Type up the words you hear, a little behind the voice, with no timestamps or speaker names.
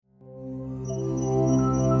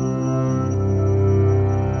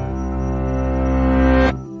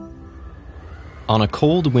On a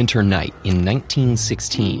cold winter night in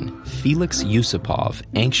 1916, Felix Yusupov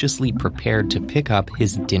anxiously prepared to pick up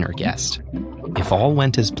his dinner guest. If all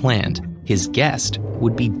went as planned, his guest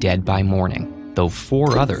would be dead by morning, though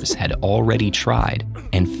 4 others had already tried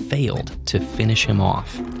and failed to finish him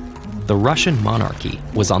off. The Russian monarchy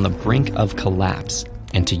was on the brink of collapse,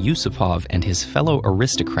 and to Yusupov and his fellow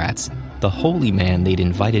aristocrats, the holy man they'd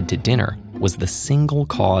invited to dinner was the single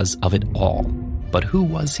cause of it all. But who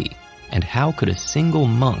was he? And how could a single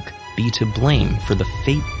monk be to blame for the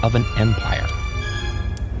fate of an empire?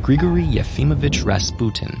 Grigory Yefimovich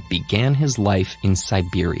Rasputin began his life in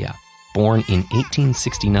Siberia, born in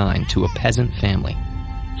 1869 to a peasant family.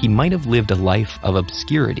 He might have lived a life of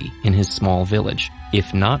obscurity in his small village,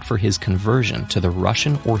 if not for his conversion to the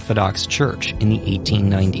Russian Orthodox Church in the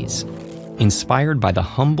 1890s. Inspired by the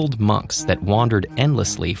humbled monks that wandered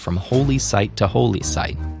endlessly from holy site to holy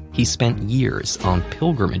site, he spent years on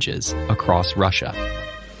pilgrimages across Russia.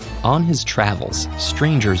 On his travels,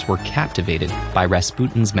 strangers were captivated by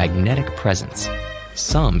Rasputin's magnetic presence.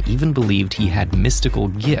 Some even believed he had mystical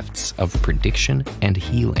gifts of prediction and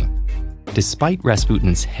healing. Despite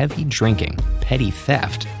Rasputin's heavy drinking, petty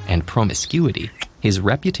theft, and promiscuity, his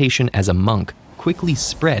reputation as a monk quickly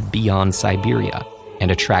spread beyond Siberia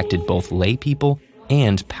and attracted both laypeople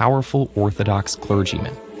and powerful Orthodox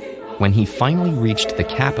clergymen. When he finally reached the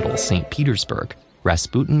capital, St. Petersburg,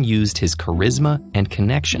 Rasputin used his charisma and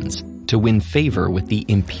connections to win favor with the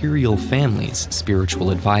imperial family's spiritual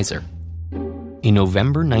advisor. In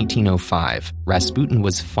November 1905, Rasputin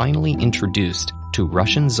was finally introduced to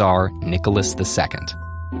Russian Tsar Nicholas II.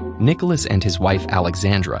 Nicholas and his wife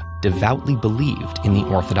Alexandra devoutly believed in the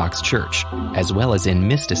Orthodox Church, as well as in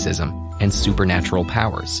mysticism and supernatural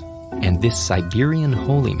powers, and this Siberian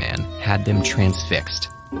holy man had them transfixed.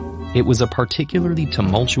 It was a particularly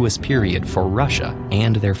tumultuous period for Russia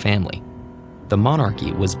and their family. The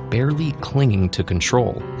monarchy was barely clinging to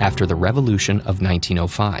control after the revolution of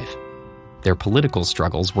 1905. Their political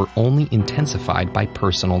struggles were only intensified by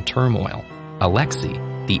personal turmoil. Alexei,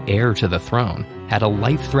 the heir to the throne, had a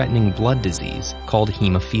life-threatening blood disease called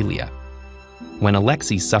hemophilia. When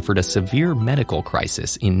Alexei suffered a severe medical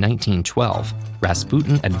crisis in 1912,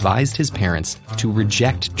 Rasputin advised his parents to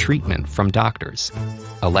reject treatment from doctors.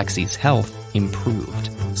 Alexei's health improved,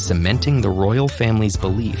 cementing the royal family's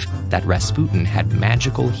belief that Rasputin had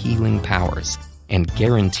magical healing powers and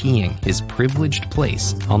guaranteeing his privileged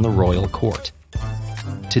place on the royal court.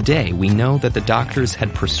 Today, we know that the doctors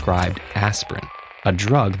had prescribed aspirin, a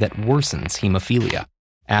drug that worsens hemophilia.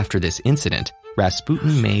 After this incident,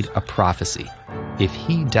 Rasputin made a prophecy. If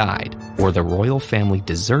he died or the royal family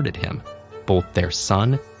deserted him, both their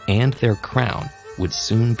son and their crown would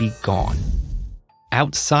soon be gone.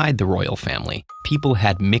 Outside the royal family, people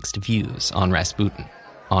had mixed views on Rasputin.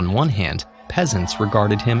 On one hand, peasants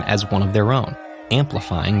regarded him as one of their own,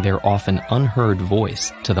 amplifying their often unheard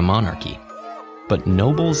voice to the monarchy. But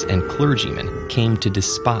nobles and clergymen came to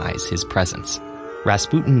despise his presence.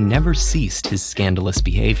 Rasputin never ceased his scandalous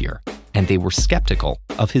behavior, and they were skeptical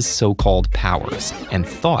of his so-called powers and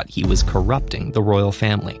thought he was corrupting the royal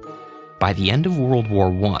family. By the end of World War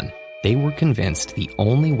I, they were convinced the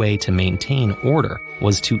only way to maintain order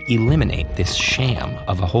was to eliminate this sham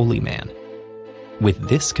of a holy man. With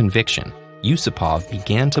this conviction, Yusupov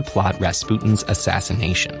began to plot Rasputin's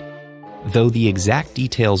assassination. Though the exact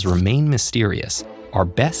details remain mysterious, our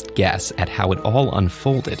best guess at how it all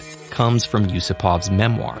unfolded comes from Yusupov's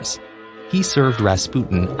memoirs. He served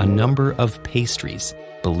Rasputin a number of pastries,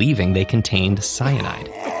 believing they contained cyanide.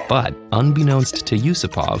 But, unbeknownst to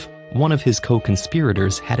Yusupov, one of his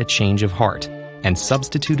co-conspirators had a change of heart and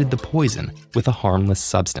substituted the poison with a harmless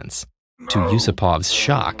substance. To Yusupov's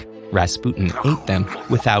shock, Rasputin ate them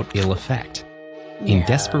without ill effect. In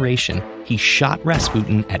desperation, he shot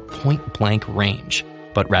Rasputin at point-blank range,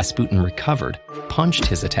 but Rasputin recovered, punched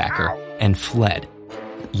his attacker, and fled.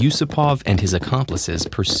 Yusupov and his accomplices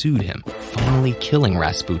pursued him, finally killing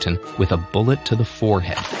Rasputin with a bullet to the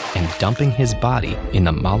forehead and dumping his body in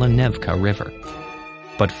the Malanevka River.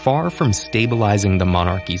 But far from stabilizing the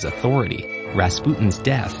monarchy's authority, Rasputin's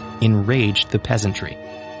death enraged the peasantry.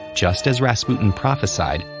 Just as Rasputin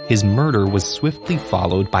prophesied, his murder was swiftly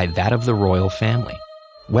followed by that of the royal family.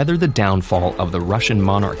 Whether the downfall of the Russian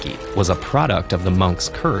monarchy was a product of the monk's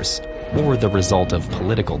curse or the result of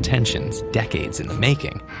political tensions decades in the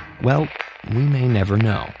making, well, we may never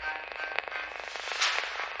know.